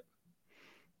profit.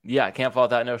 Yeah, I can't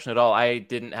fault that notion at all. I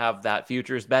didn't have that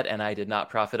futures bet, and I did not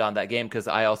profit on that game because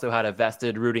I also had a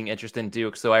vested rooting interest in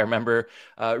Duke. So I remember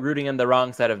rooting in the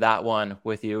wrong side of that one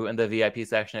with you in the VIP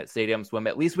section at Stadium Swim.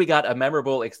 At least we got a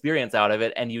memorable experience out of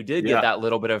it, and you did get that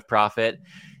little bit of profit.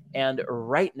 And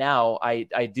right now,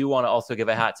 I do want to also give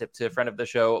a hat tip to a friend of the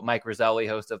show, Mike Roselli,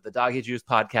 host of the Doggy Juice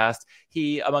podcast.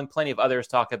 He, among plenty of others,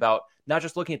 talk about not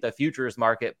just looking at the futures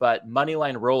market, but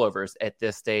moneyline rollovers at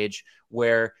this stage,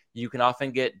 where you can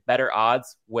often get better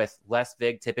odds with less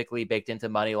VIG typically baked into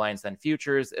money lines than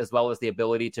futures, as well as the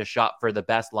ability to shop for the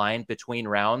best line between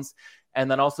rounds.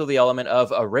 And then also the element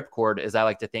of a ripcord, as I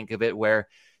like to think of it, where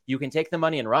you can take the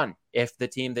money and run. If the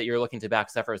team that you're looking to back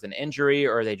suffers an injury,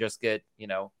 or they just get,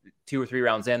 2 or 3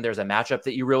 rounds in, there's a matchup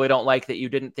that you really don't like that you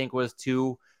didn't think was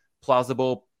too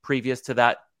plausible previous to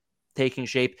that taking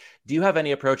shape. Do you have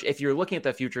any approach, if you're looking at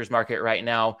the futures market right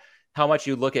now, how much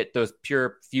you look at those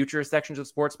pure futures sections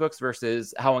of sportsbooks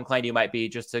versus how inclined you might be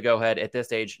just to go ahead at this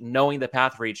stage, knowing the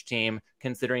path for each team,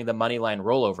 considering the money line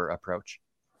rollover approach?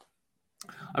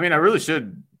 I mean, I really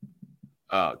should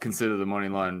consider the money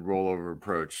line rollover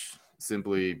approach,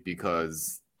 simply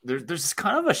because there's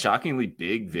kind of a shockingly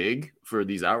big VIG for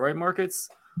these outright markets.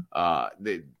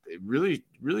 They really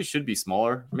should be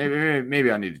smaller.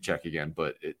 Maybe I need to check again,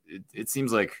 but it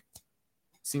seems like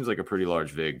a pretty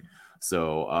large VIG.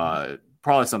 So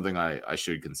probably something I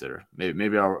should consider.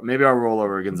 Maybe I'll roll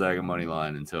over Gonzaga money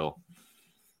line until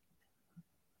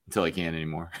I can't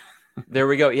anymore. There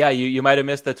we go. Yeah, you might have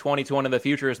missed the 20-1 in the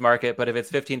futures market, but if it's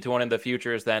 15-1 in the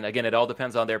futures, then again, it all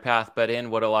depends on their path. But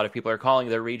in what a lot of people are calling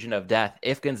the region of death,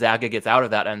 if Gonzaga gets out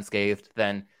of that unscathed,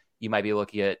 then you might be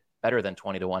looking at better than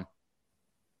 20-1.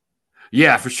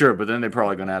 Yeah, for sure. But then they're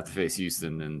probably going to have to face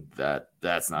Houston, and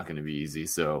that's not going to be easy.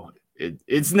 So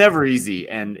it's never easy,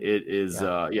 and it is.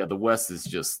 The West is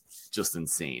just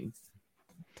insane.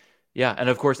 Yeah, and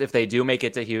of course, if they do make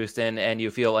it to Houston and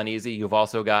you feel uneasy, you've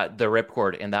also got the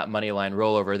ripcord in that money line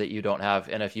rollover that you don't have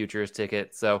in a futures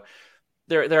ticket. So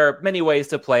there are many ways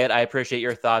to play it. I appreciate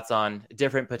your thoughts on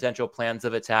different potential plans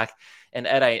of attack. And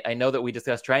Ed, I know that we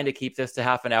discussed trying to keep this to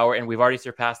half an hour, and we've already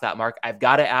surpassed that mark. I've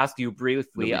got to ask you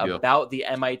briefly about the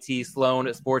MIT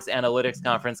Sloan Sports Analytics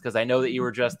Conference, because I know that you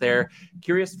were just there.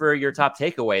 Curious for your top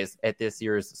takeaways at this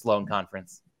year's Sloan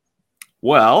Conference.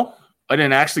 Well, I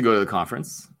didn't actually go to the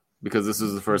conference, because this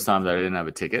was the first time that I didn't have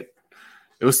a ticket.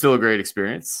 It was still a great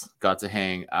experience. Got to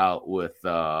hang out with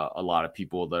a lot of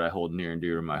people that I hold near and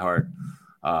dear to my heart,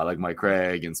 like Mike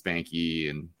Craig and Spanky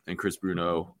and Chris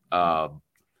Bruno.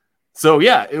 So,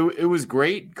 yeah, it was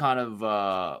great kind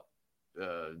of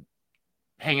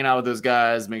hanging out with those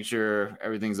guys, make sure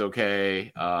everything's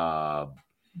okay. So,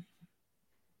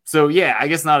 yeah, I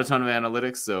guess not a ton of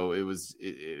analytics. So it was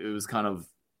kind of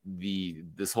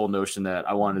this whole notion that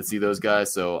I wanted to see those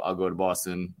guys, so I'll go to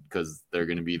Boston because they're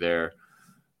going to be there.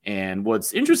 And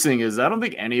what's interesting is I don't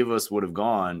think any of us would have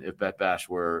gone if Bet Bash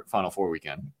were Final Four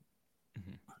weekend,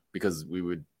 because we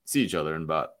would see each other in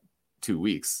about 2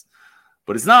 weeks.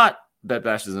 But it's not. Bet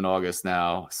Bash is in August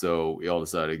now, so we all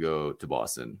decided to go to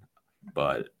Boston.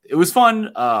 But it was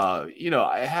fun.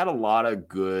 I had a lot of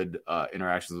good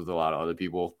interactions with a lot of other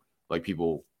people, like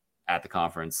people at the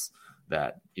conference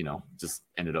that, just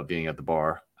ended up being at the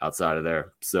bar outside of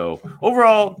there. So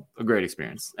overall, a great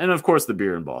experience. And of course, the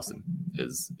beer in Boston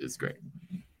is great.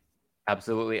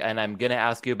 Absolutely. And I'm going to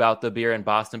ask you about the beer in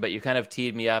Boston, but you kind of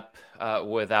teed me up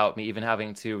without me even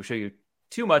having to show you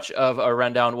too much of a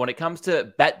rundown. When it comes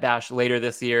to Bet Bash later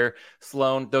this year,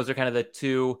 Sloan, those are kind of the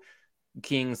two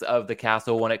kings of the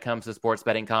castle when it comes to sports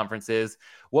betting conferences.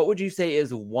 What would you say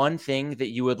is one thing that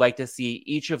you would like to see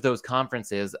each of those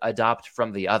conferences adopt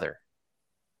from the other?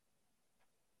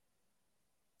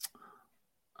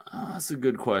 That's a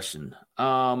good question.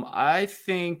 I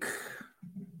think,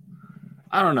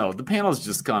 I don't know. The panels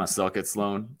just kind of suck at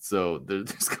Sloan. So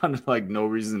there's kind of like no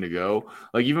reason to go.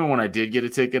 Like even when I did get a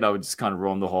ticket, I would just kind of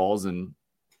roam the halls and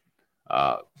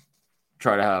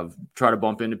try to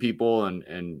bump into people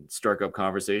and strike up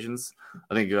conversations.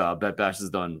 I think Bet Bash has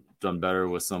done better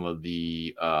with some of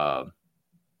the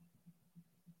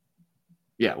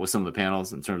with some of the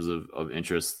panels in terms of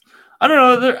interest. I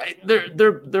don't know.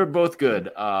 They're both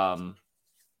good. I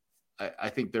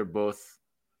think they're both.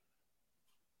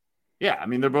 Yeah, I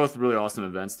mean, they're both really awesome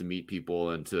events to meet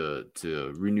people and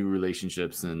to renew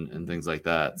relationships and things like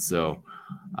that. So,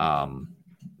 I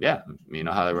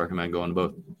highly recommend going to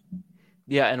both.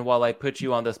 Yeah, and while I put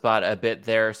you on the spot a bit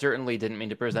there, certainly didn't mean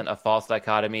to present a false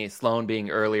dichotomy. Sloan being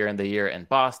earlier in the year in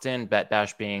Boston, Bet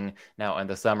Bash being now in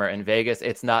the summer in Vegas.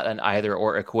 It's not an either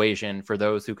or equation for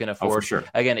those who can afford, sure.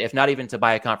 Again, if not even to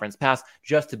buy a conference pass,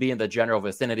 just to be in the general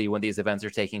vicinity when these events are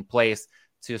taking place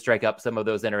to strike up some of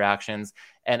those interactions.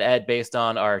 And Ed, based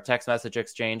on our text message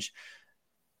exchange,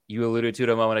 you alluded to it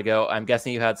a moment ago, I'm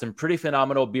guessing you had some pretty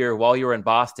phenomenal beer while you were in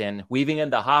Boston. Weaving in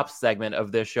the hops segment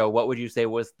of this show, what would you say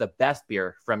was the best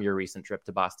beer from your recent trip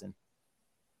to Boston?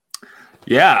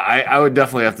 Yeah, I would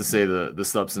definitely have to say the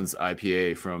Substance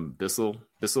IPA from Bissell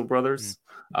Brothers.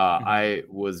 I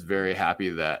was very happy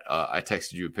that I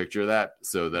texted you a picture of that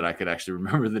so that I could actually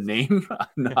remember the name. I'm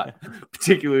not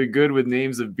particularly good with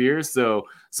names of beers, so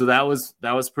that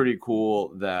was pretty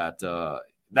cool. It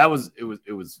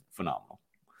was phenomenal.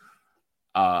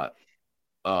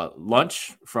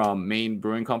 Lunch from Maine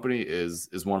Brewing Company is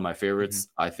one of my favorites.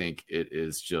 I think it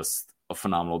is just a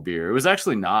phenomenal beer. It was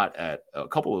actually not at a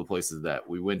couple of the places that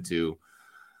we went to,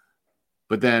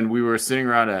 but then we were sitting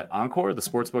around at Encore, the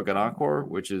sportsbook at Encore,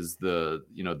 which is the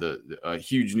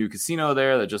huge new casino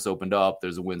there that just opened up.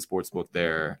 There's a Wynn Sportsbook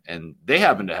there, and they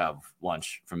happen to have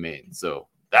lunch from Maine. So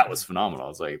that was phenomenal. I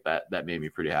was like, that made me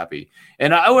pretty happy.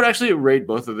 And I would actually rate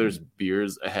both of their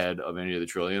beers ahead of any of the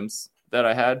Trilliums that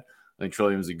I had. I think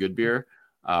Trillium is a good beer.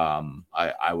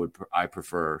 I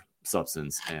prefer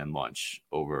Substance and Lunch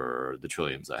over the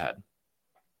Trilliums I had.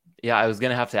 Yeah, I was going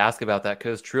to have to ask about that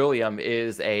because Trillium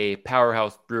is a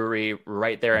powerhouse brewery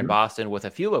right there in Boston with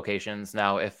a few locations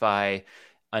now, if I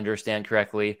understand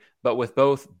correctly. But with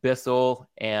both Bissell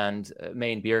and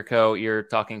Maine Beer Co., you're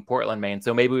talking Portland, Maine.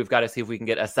 So maybe we've got to see if we can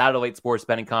get a satellite sports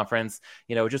betting conference,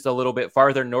 just a little bit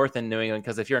farther north in New England.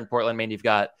 Because if you're in Portland, Maine, you've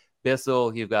got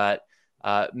Bissell, you've got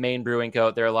Maine Brewing Co.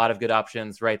 There are a lot of good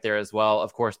options right there as well.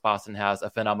 Of course, Boston has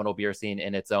a phenomenal beer scene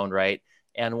in its own right,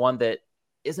 and one that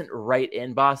isn't right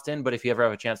in Boston, but if you ever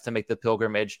have a chance to make the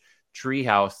pilgrimage,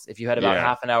 Treehouse, if you had about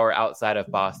half an hour outside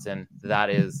of Boston, that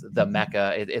is the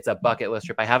Mecca. It's a bucket list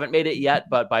trip. I haven't made it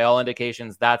yet, but by all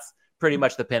indications, that's pretty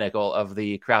much the pinnacle of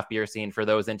the craft beer scene for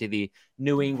those into the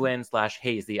New England /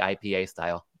 hazy IPA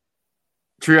style.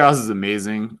 Treehouse is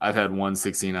amazing. I've had one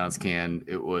 16-ounce can.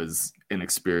 It was an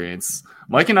experience.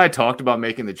 Mike and I talked about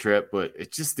making the trip, but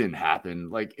it just didn't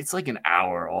happen. Like, it's like an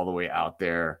hour all the way out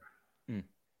there.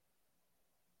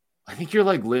 I think you're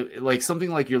like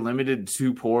something like you're limited to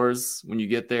 2 pours when you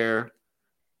get there,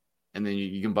 and then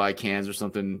you can buy cans or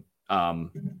something.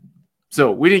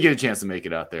 So we didn't get a chance to make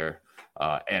it out there.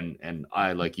 And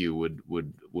I, like you,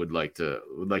 would like to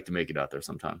make it out there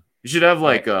sometime. You should have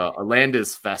like a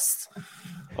Landis Fest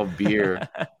of beer,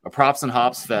 a Props and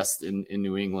Hops Fest in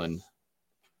New England.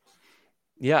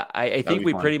 Yeah, I think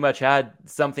we pretty much had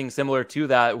something similar to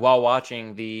that while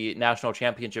watching the national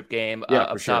championship game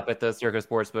up top at the Circa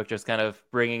Sportsbook, just kind of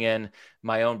bringing in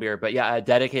my own beer. But yeah, a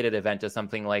dedicated event to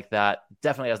something like that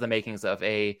definitely has the makings of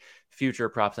a future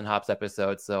Props and Hops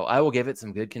episode. So I will give it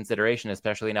some good consideration,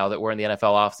 especially now that we're in the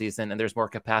NFL offseason and there's more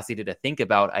capacity to think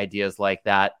about ideas like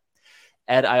that.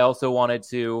 Ed, I also wanted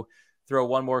to throw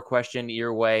one more question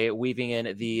your way, weaving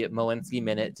in the Malinsky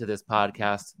Minute to this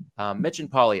podcast. Mitch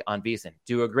and Pauly on VSiN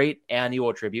do a great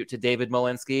annual tribute to David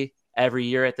Malinsky every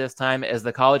year at this time as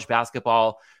the college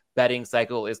basketball betting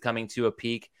cycle is coming to a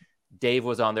peak. Dave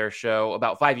was on their show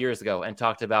about 5 years ago and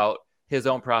talked about his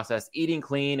own process, eating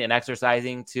clean and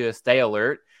exercising to stay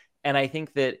alert. And I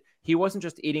think that he wasn't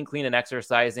just eating clean and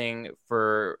exercising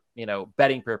for,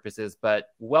 betting purposes, but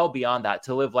well beyond that,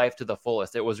 to live life to the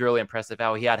fullest. It was really impressive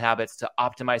how he had habits to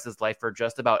optimize his life for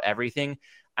just about everything.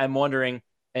 I'm wondering,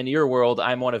 in your world,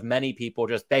 I'm one of many people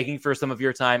just begging for some of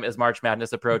your time as March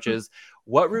Madness approaches.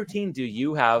 What routine do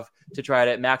you have to try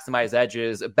to maximize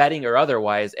edges, betting or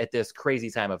otherwise, at this crazy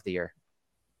time of the year?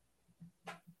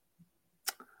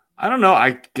 I don't know.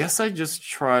 I guess I just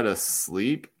try to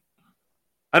sleep.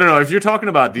 I don't know. If you're talking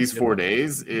about these 4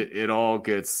 days, it all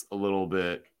gets a little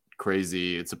bit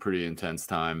crazy. It's a pretty intense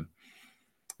time.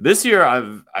 This year,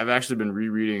 I've actually been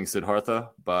rereading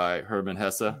Siddhartha by Hermann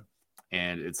Hesse,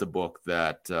 and it's a book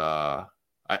that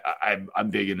I'm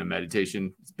big into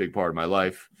meditation. It's a big part of my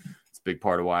life. It's a big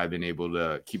part of why I've been able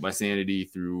to keep my sanity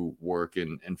through work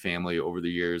and family over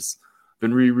the years.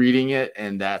 Been rereading it,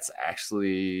 and that's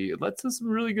actually led to some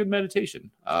really good meditation.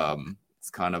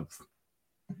 It's kind of,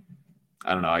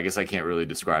 I don't know. I guess I can't really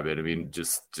describe it. I mean,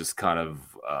 just kind of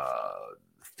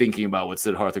thinking about what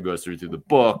Siddhartha goes through the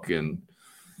book, and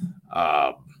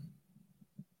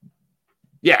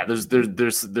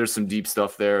there's some deep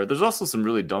stuff there. There's also some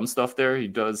really dumb stuff there he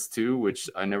does too, which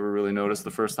I never really noticed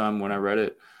the first time when I read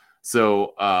it.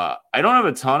 So I don't have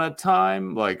a ton of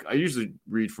time. Like, I usually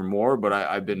read for more, but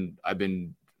I've been I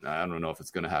don't know if it's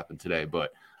going to happen today,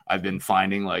 but I've been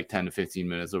finding like 10 to 15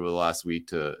 minutes over the last week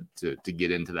to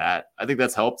get into that. I think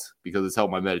that's helped because it's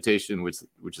helped my meditation,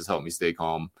 which has helped me stay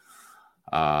calm.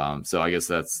 So I guess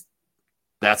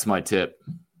that's my tip.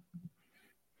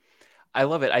 I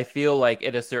love it. I feel like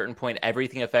at a certain point,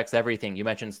 everything affects everything. You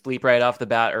mentioned sleep right off the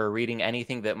bat, or reading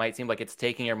anything that might seem like it's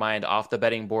taking your mind off the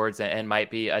betting boards and might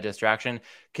be a distraction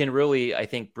can really, I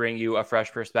think, bring you a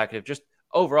fresh perspective. Just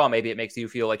overall, maybe it makes you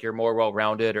feel like you're more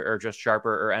well-rounded or just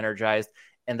sharper or energized.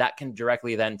 And that can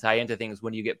directly then tie into things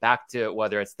when you get back to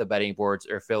whether it's the betting boards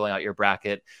or filling out your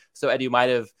bracket. So Ed, you might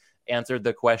have answered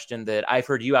the question that I've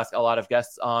heard you ask a lot of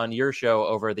guests on your show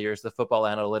over the years, the Football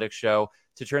Analytics Show,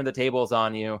 to turn the tables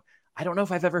on you. I don't know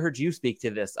if I've ever heard you speak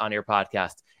to this on your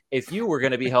podcast. If you were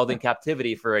going to be held in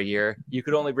captivity for a year, you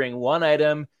could only bring one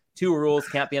item, 2 rules,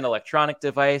 can't be an electronic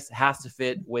device, has to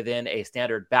fit within a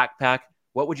standard backpack.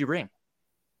 What would you bring?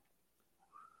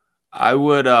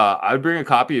 I'd bring a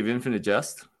copy of Infinite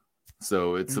Jest.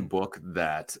 So it's a book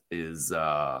that is,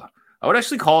 I would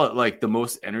actually call it like the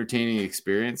most entertaining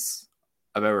experience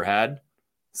I've ever had.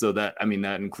 So that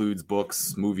includes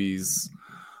books, movies,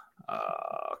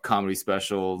 comedy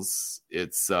specials.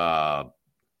 It's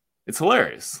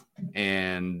hilarious.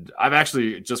 And I've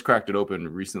actually just cracked it open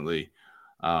recently.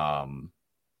 And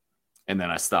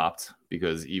then I stopped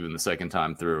because even the second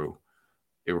time through,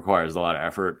 it requires a lot of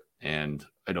effort. And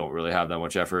I don't really have that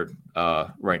much effort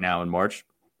right now in March.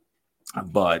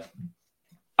 But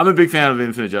I'm a big fan of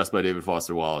Infinite Jest by David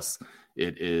Foster Wallace.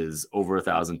 It is over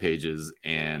 1,000 pages,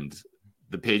 and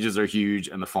the pages are huge,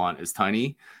 and the font is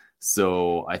tiny.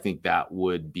 So I think that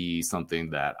would be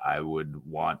something that I would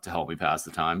want to help me pass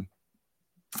the time.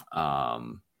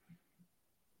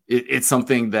 It's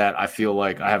something that I feel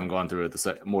like I haven't gone through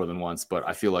it more than once, but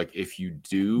I feel like if you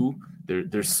do,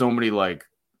 there's so many like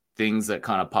things that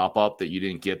kind of pop up that you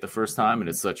didn't get the first time. And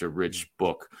it's such a rich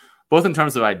book, both in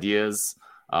terms of ideas,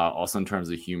 also in terms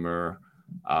of humor.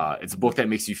 It's a book that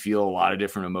makes you feel a lot of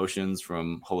different emotions,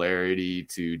 from hilarity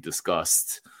to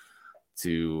disgust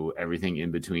to everything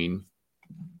in between.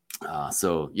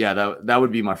 So yeah, that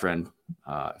would be my friend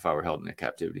if I were held in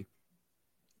captivity.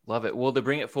 Love it. Well, to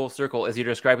bring it full circle, as you're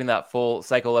describing that full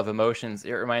cycle of emotions,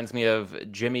 it reminds me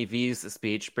of Jimmy V's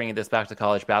speech, bringing this back to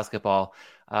college basketball,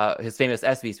 his famous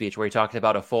SB speech where he talked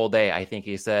about a full day. I think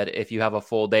he said, if you have a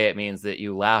full day, it means that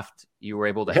you laughed, you were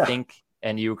able to think,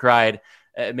 and you cried.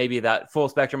 Maybe that full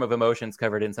spectrum of emotions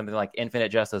covered in something like Infinite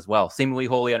Jest as well. Seemingly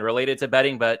wholly unrelated to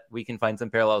betting, but we can find some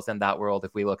parallels in that world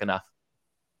if we look enough.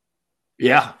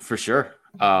 Yeah, for sure.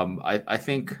 I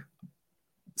think,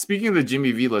 speaking of the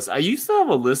Jimmy V list, I used to have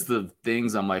a list of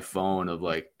things on my phone of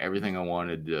like everything I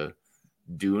wanted to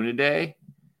do in a day.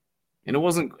 And it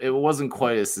wasn't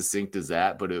quite as succinct as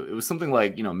that, but it was something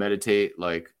like, meditate,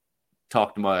 like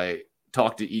talk to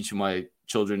each of my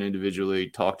children individually,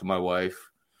 talk to my wife.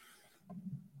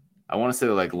 I want to say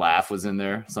like laugh was in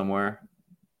there somewhere.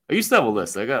 I used to have a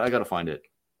list. I got to find it.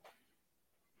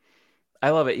 I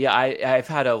love it. Yeah, I've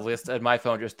had a list on my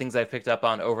phone, just things I've picked up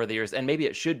on over the years. And maybe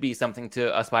it should be something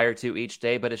to aspire to each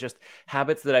day, but it's just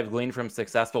habits that I've gleaned from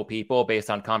successful people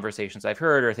based on conversations I've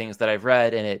heard or things that I've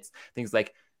read. And it's things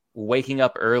like waking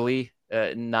up early,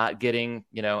 not getting,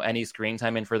 any screen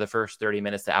time in for the first 30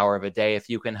 minutes to hour of a day, if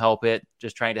you can help it,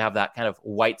 just trying to have that kind of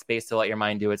white space to let your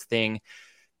mind do its thing,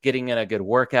 getting in a good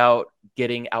workout,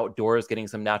 getting outdoors, getting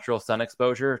some natural sun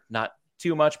exposure, not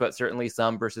too much, but certainly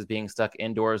some versus being stuck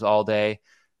indoors all day,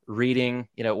 reading,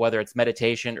 whether it's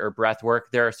meditation or breath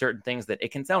work. There are certain things that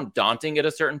it can sound daunting at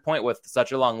a certain point with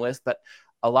such a long list, but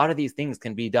a lot of these things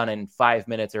can be done in 5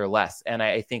 minutes or less. And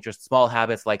I think just small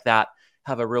habits like that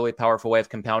have a really powerful way of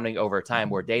compounding over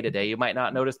time, where day to day, you might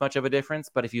not notice much of a difference.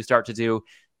 But if you start to do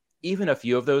even a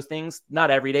few of those things, not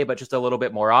every day, but just a little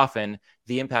bit more often,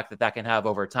 the impact that can have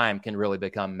over time can really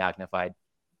become magnified.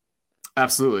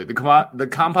 Absolutely. The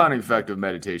compounding effect of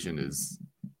meditation is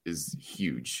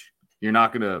huge. It's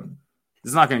not going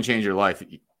to change your life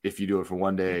if you do it for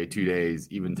 1 day, 2 days,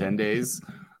 even 10 days.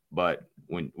 But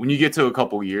when you get to a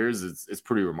couple years, it's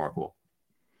pretty remarkable.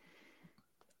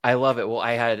 I love it. Well,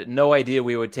 I had no idea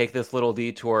we would take this little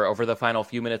detour over the final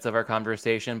few minutes of our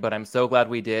conversation, but I'm so glad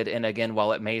we did. And again,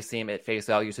 while it may seem at face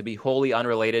value to be wholly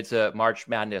unrelated to March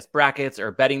Madness brackets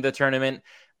or betting the tournament,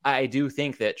 I do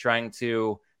think that trying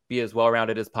to be as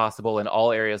well-rounded as possible in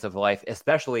all areas of life,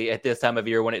 especially at this time of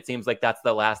year when it seems like that's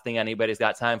the last thing anybody's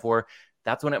got time for,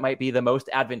 that's when it might be the most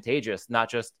advantageous,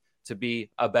 not just to be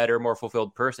a better, more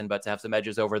fulfilled person, but to have some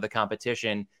edges over the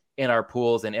competition in our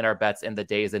pools and in our bets in the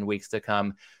days and weeks to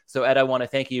come. So Ed, I want to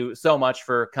thank you so much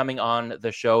for coming on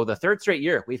the show. The third straight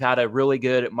year, we've had a really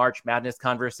good March Madness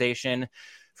conversation.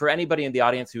 For anybody in the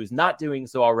audience who's not doing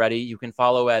so already, you can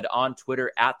follow Ed on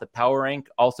Twitter at The Power Rank.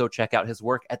 Also check out his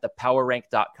work at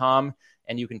thepowerrank.com,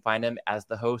 and you can find him as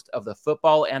the host of the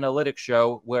Football Analytics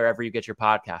Show wherever you get your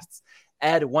podcasts.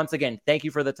 Ed, once again, thank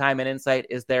you for the time and insight.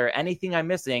 Is there anything I'm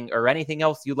missing or anything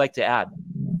else you'd like to add?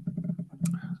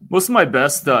 Most of my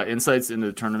best insights into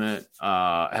the tournament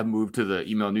have moved to the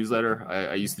email newsletter.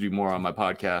 I used to do more on my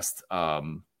podcast,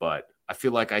 but I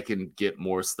feel like I can get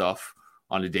more stuff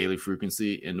on a daily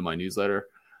frequency into my newsletter.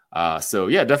 So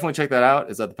yeah, definitely check that out.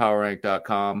 It's at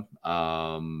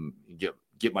thepowerrank.com.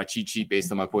 Get my cheat sheet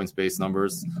based on my points-based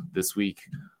numbers this week.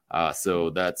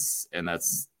 So that's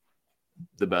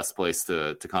the best place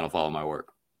to kind of follow my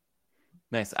work.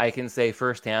 Nice. I can say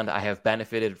firsthand, I have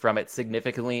benefited from it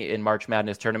significantly in March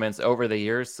Madness tournaments over the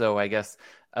years. So I guess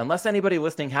unless anybody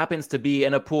listening happens to be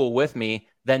in a pool with me,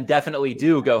 then definitely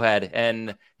do go ahead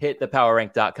and hit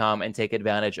thepowerrank.com and take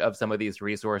advantage of some of these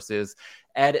resources.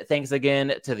 Ed, thanks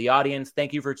again to the audience.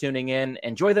 Thank you for tuning in.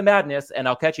 Enjoy the madness, and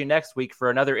I'll catch you next week for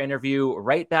another interview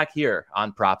right back here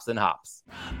on Props and Hops.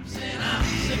 Props and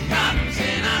Hops and Props and